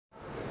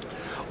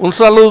Un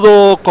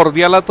saludo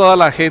cordial a toda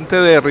la gente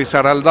de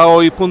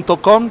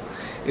risaraldahoy.com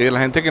y de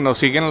la gente que nos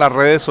sigue en las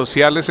redes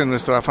sociales en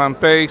nuestra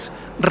fanpage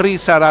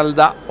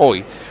Risaralda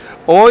Hoy.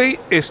 Hoy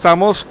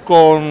estamos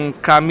con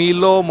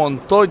Camilo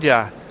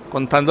Montoya,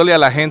 contándole a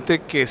la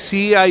gente que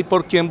sí hay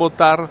por quién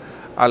votar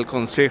al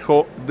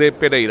Concejo de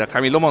Pereira.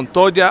 Camilo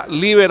Montoya,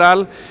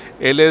 liberal,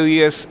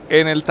 L10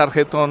 en el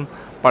tarjetón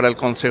para el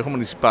Concejo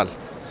Municipal.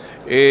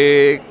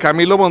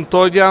 Camilo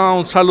Montoya,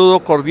 un saludo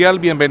cordial,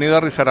 bienvenido a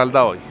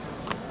Risaralda Hoy.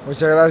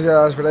 Muchas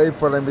gracias, Freddy,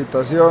 por la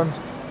invitación.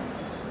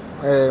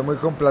 Muy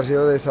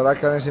complacido de estar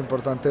acá en ese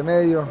importante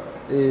medio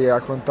y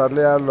a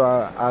contarle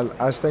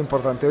a esta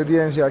importante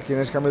audiencia quién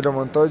es Camilo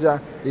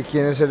Montoya y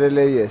quién es el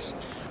L10.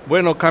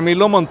 Bueno,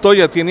 Camilo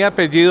Montoya tiene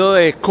apellido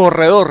de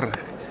corredor.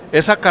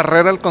 ¿Esa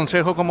carrera al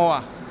Concejo cómo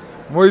va?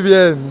 Muy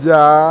bien,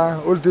 ya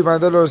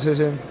ultimando los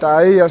 60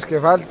 días que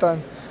faltan,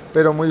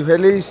 pero muy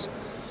feliz.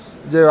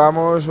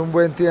 Llevamos un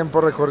buen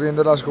tiempo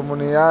recorriendo las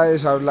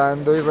comunidades,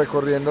 hablando y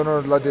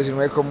recorriéndonos las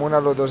 19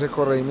 comunas, los 12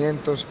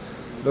 corregimientos,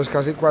 los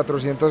casi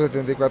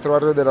 474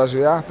 barrios de la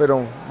ciudad,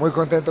 pero muy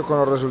contento con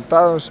los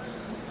resultados,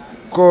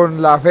 con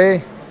la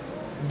fe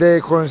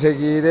de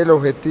conseguir el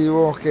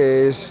objetivo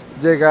que es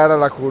llegar a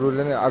la curul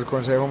al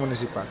Consejo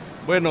Municipal.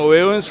 Bueno,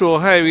 veo en su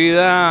hoja de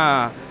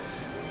vida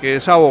que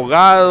es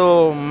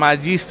abogado,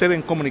 magíster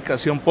en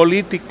comunicación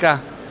política.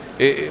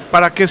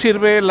 ¿Para qué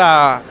sirve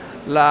la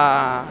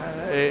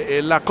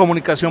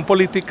comunicación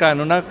política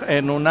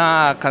en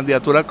una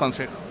candidatura al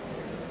Concejo?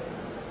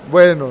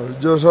 Bueno,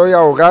 yo soy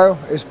abogado,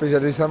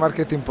 especialista en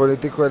marketing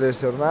político del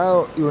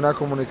externado y una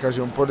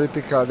comunicación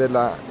política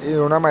y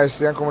una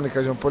maestría en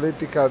comunicación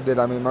política de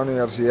la misma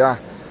universidad.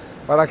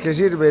 ¿Para qué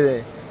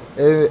sirve?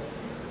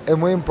 Es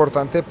muy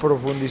importante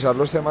profundizar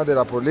los temas de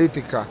la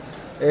política,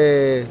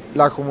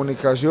 la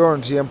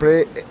comunicación,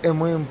 siempre es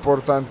muy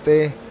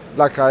importante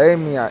la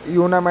academia y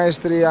una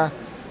maestría.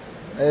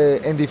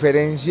 En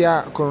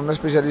diferencia con una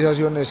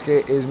especialización es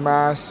que es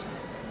más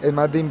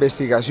de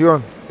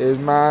investigación, es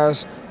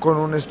más con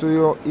un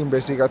estudio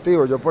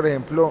investigativo. Yo, por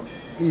ejemplo,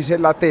 hice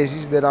la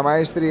tesis de la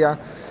maestría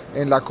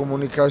en la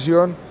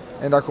comunicación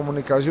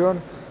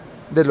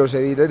de los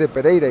ediles de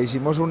Pereira.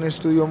 Hicimos un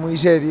estudio muy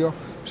serio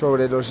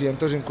sobre los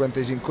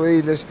 155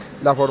 ediles,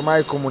 la forma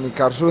de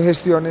comunicar sus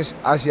gestiones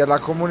hacia la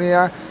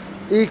comunidad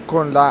y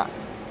con la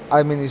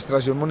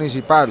administración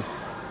municipal.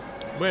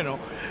 Bueno,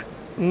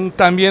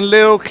 también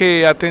leo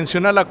que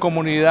atención a la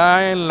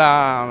comunidad en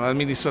la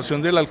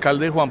administración del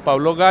alcalde Juan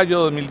Pablo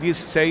Gallo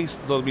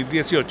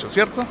 2016-2018,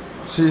 ¿cierto?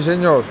 Sí,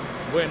 señor.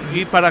 Bueno,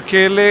 ¿y para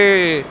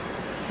qué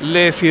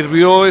le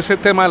sirvió ese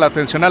tema de la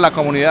atención a la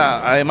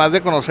comunidad? Además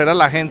de conocer a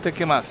la gente,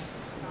 ¿qué más?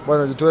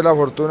 Bueno, yo tuve la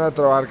fortuna de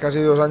trabajar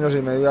casi 2 años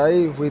y medio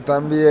ahí, fui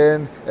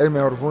también el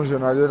mejor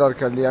funcionario de la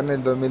alcaldía en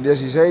el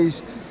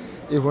 2016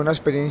 y fue una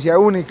experiencia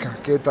única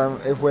que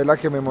fue la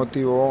que me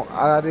motivó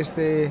a dar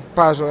este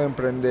paso de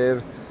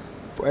emprender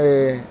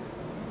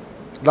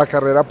la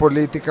carrera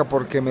política,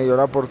 porque me dio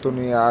la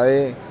oportunidad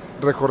de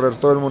recorrer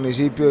todo el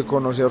municipio, de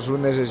conocer sus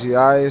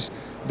necesidades,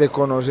 de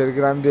conocer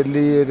grandes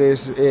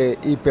líderes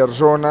y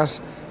personas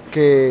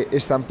que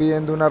están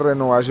pidiendo una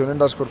renovación en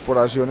las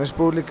corporaciones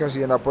públicas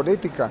y en la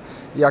política.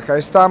 Y acá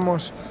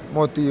estamos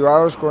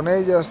motivados con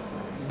ellas,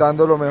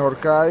 dando lo mejor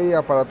cada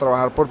día para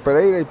trabajar por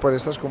Pereira y por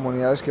estas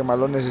comunidades que más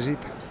lo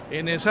necesitan.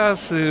 En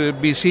esas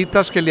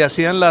visitas que le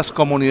hacían las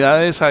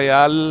comunidades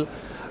allá al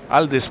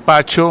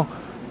despacho,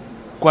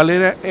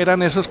 ¿cuáles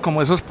eran esos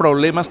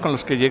problemas con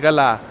los que llega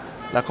la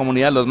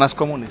comunidad, los más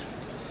comunes?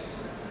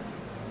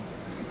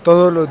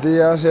 Todos los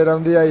días era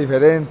un día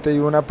diferente y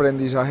un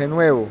aprendizaje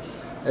nuevo.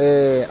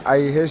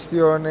 Hay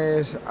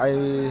gestiones,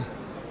 hay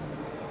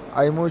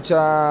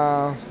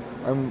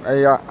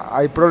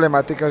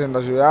problemáticas en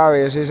la ciudad. A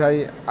veces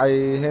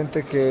hay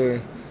gente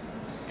que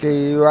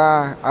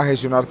iba a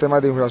gestionar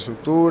temas de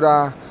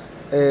infraestructura,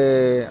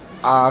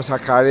 a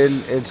sacar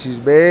el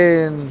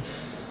CISBEN,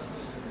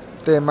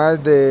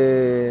 temas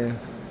de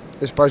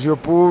espacio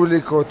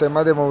público,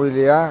 temas de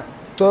movilidad.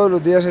 Todos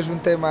los días es un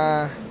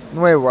tema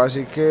nuevo,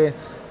 así que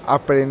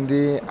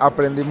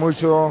aprendí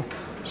mucho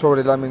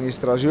sobre la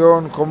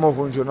administración, cómo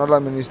funciona la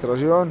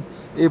administración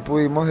y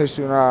pudimos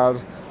gestionar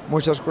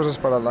muchas cosas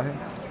para la gente.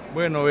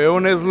 Bueno, veo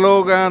un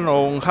eslogan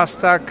o un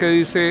hashtag que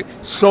dice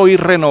 "Soy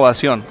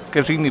Renovación".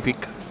 ¿Qué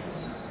significa?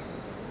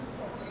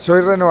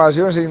 Soy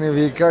Renovación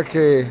significa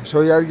que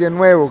soy alguien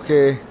nuevo,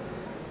 que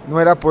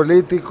no era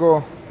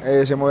político,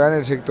 se movía en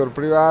el sector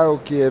privado,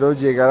 quiero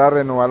llegar a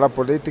renovar la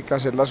política,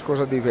 hacer las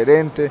cosas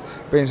diferentes,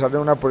 pensar en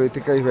una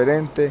política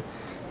diferente.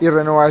 Y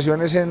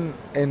renovación es en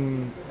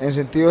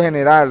sentido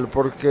general,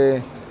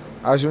 porque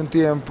hace un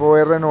tiempo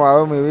he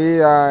renovado mi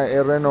vida,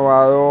 he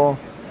renovado,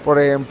 por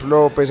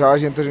ejemplo, pesaba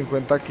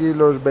 150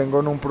 kilos,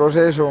 vengo en un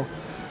proceso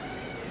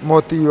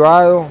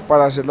motivado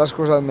para hacer las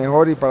cosas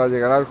mejor y para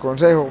llegar al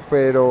Concejo,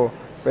 pero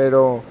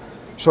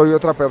soy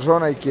otra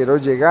persona y quiero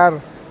llegar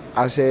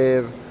a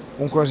ser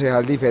un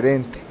concejal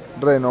diferente,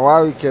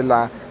 renovado, y que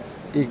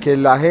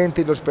la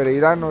gente y los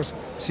pereiranos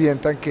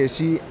sientan que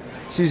sí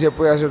se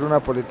puede hacer una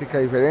política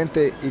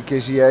diferente y que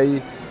sí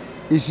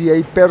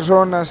hay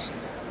personas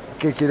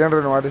que quieren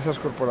renovar estas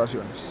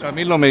corporaciones.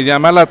 Camilo, me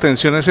llama la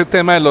atención ese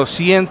tema de los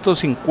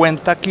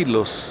 150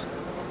 kilos.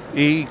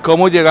 ¿Y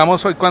cómo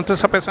llegamos hoy? ¿Cuánto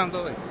está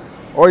pesando hoy?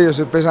 Hoy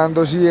estoy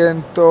pesando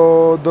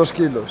 102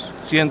 kilos.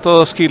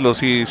 102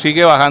 kilos y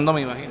sigue bajando,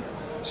 me imagino.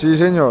 Sí,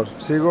 señor,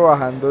 sigo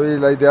bajando y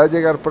la idea es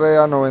llegar por ahí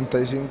a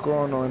 95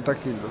 o 90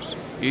 kilos.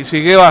 Y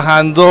sigue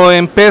bajando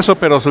en peso,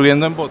 pero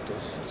subiendo en votos.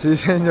 Sí,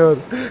 señor.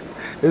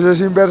 Eso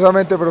es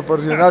inversamente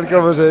proporcional,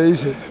 como se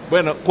dice.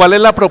 Bueno, ¿cuál es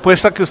la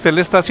propuesta que usted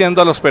le está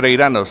haciendo a los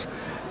pereiranos?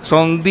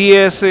 Son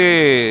 10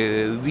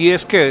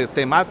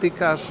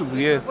 temáticas,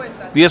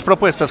 10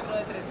 propuestas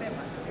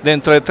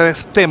dentro de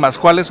 3 temas.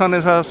 ¿Cuáles son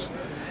esos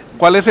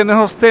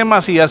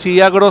temas y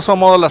así a grosso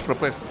modo las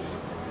propuestas?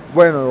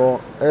 Bueno,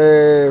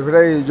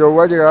 Freddy, yo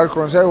voy a llegar al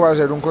Concejo a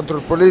hacer un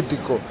control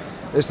político.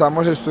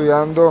 Estamos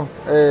estudiando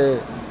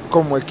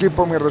como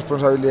equipo, mi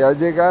responsabilidad es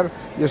llegar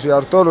y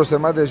estudiar todos los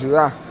temas de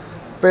ciudad,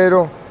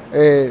 pero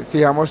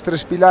fijamos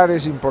 3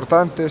 pilares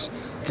importantes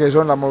que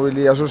son la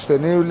movilidad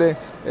sostenible,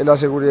 la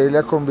seguridad y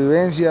la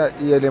convivencia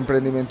y el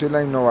emprendimiento y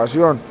la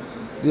innovación.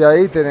 De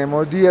ahí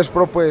tenemos 10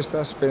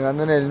 propuestas,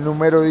 pensando en el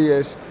número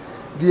 10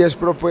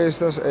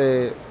 propuestas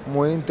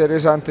muy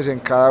interesantes en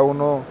cada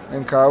uno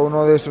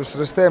de estos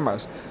 3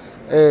 temas.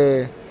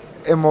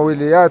 En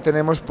movilidad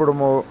tenemos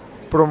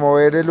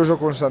promover el uso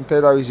constante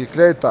de la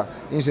bicicleta,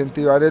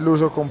 incentivar el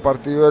uso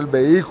compartido del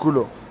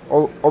vehículo,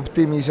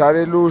 optimizar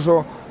el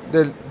uso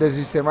del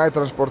sistema de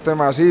transporte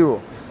masivo.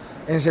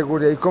 En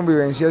seguridad y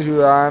convivencia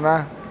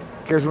ciudadana,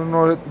 que es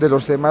uno de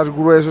los temas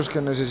gruesos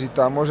que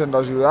necesitamos en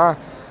la ciudad,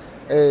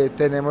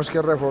 tenemos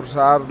que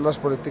reforzar las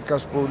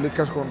políticas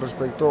públicas con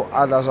respecto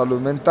a la salud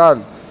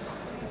mental,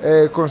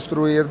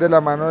 construir de la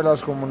mano de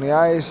las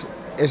comunidades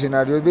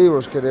escenarios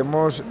vivos.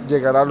 Queremos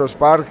llegar a los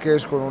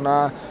parques con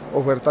una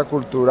oferta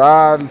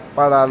cultural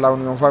para la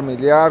unión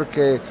familiar,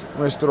 que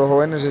nuestros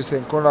jóvenes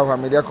estén con la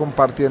familia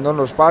compartiendo en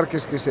los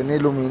parques, que estén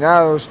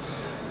iluminados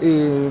y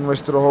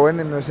nuestros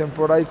jóvenes no estén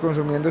por ahí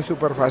consumiendo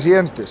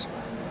estupefacientes.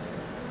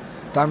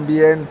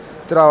 También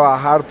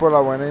trabajar por la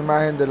buena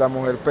imagen de la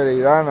mujer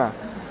pereirana,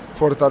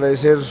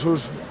 fortalecer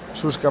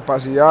sus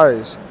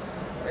capacidades,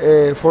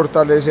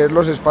 fortalecer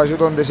los espacios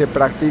donde se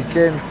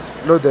practiquen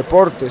los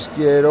deportes.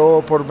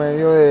 Quiero, por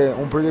medio de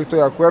un proyecto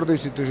de acuerdo,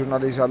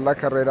 institucionalizar la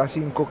carrera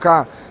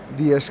 5K,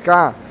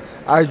 10K,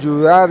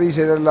 ayudar y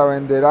ser el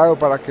abanderado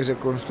para que se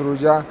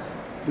construya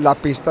la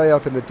pista de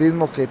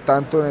atletismo que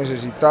tanto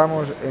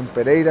necesitamos en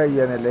Pereira y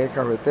en el eje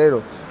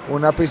cafetero,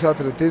 una pista de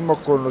atletismo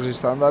con los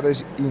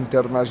estándares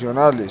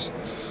internacionales.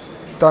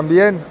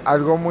 También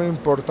algo muy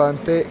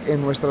importante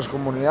en nuestras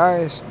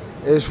comunidades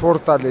es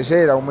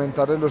fortalecer,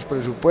 aumentar los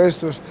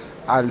presupuestos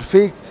al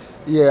FIC,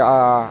 y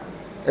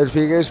el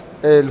FIC es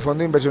el Fondo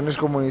de Inversiones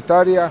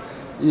Comunitaria,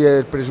 y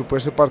el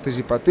presupuesto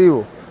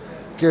participativo,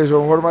 que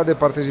son formas de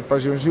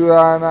participación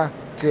ciudadana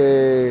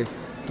que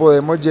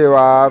podemos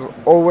llevar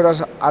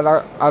obras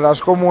a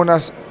las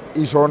comunas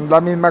y son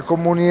la misma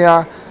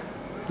comunidad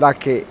la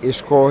que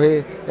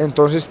escoge.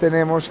 Entonces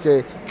tenemos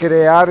que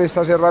crear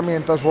estas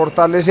herramientas,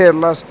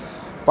 fortalecerlas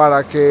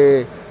para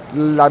que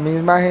la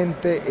misma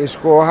gente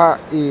escoja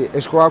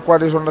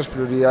cuáles son las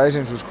prioridades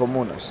en sus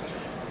comunas.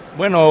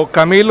 Bueno,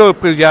 Camilo,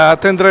 pues ya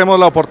tendremos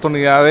la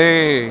oportunidad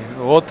de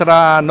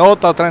otra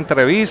nota, otra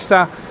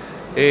entrevista.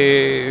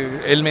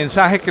 El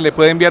mensaje que le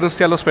puede enviar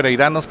usted a los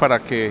pereiranos para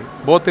que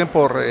voten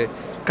por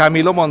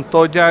Camilo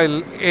Montoya,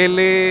 el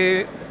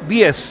L10.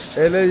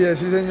 L10,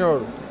 sí,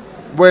 señor.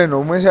 Bueno,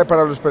 un mensaje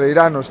para los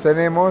pereiranos: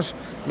 tenemos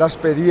la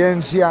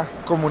experiencia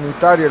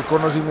comunitaria, el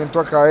conocimiento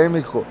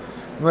académico,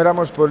 no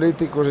éramos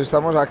políticos,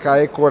 estamos acá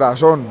de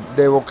corazón,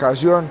 de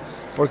vocación,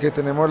 porque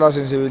tenemos la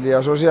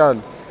sensibilidad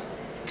social,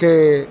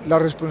 que la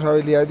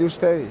responsabilidad de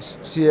ustedes.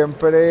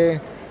 Siempre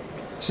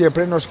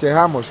nos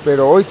quejamos,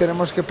 pero hoy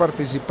tenemos que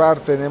participar,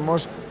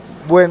 tenemos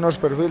buenos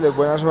perfiles,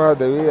 buenas hojas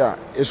de vida,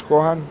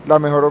 escojan la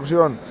mejor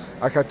opción.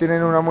 Acá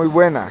tienen una muy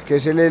buena, que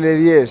es el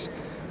L10,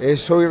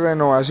 es Soy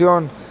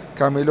Renovación,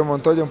 Camilo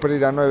Montoya, un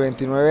pereirano de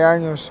 29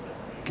 años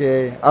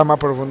que ama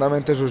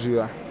profundamente su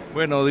ciudad.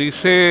 Bueno,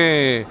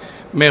 dice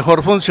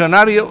mejor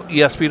funcionario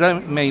y aspira,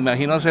 me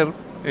imagino, a ser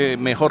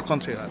mejor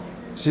concejal.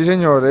 Sí,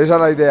 señor, esa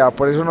es la idea,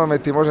 por eso nos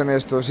metimos en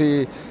esto.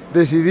 Si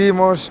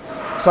decidimos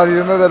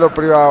salirnos de lo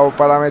privado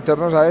para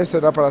meternos a esto,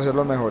 era para ser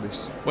los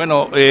mejores.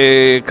 Bueno,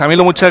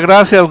 Camilo, muchas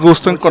gracias,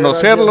 gusto en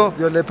conocerlo. Gracias.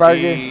 Dios le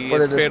pague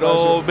por el espero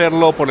espacio.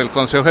 Verlo por el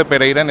Concejo de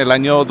Pereira en el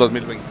año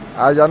 2020.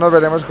 Allá nos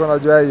veremos con la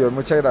ayuda de Dios,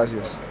 muchas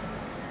gracias.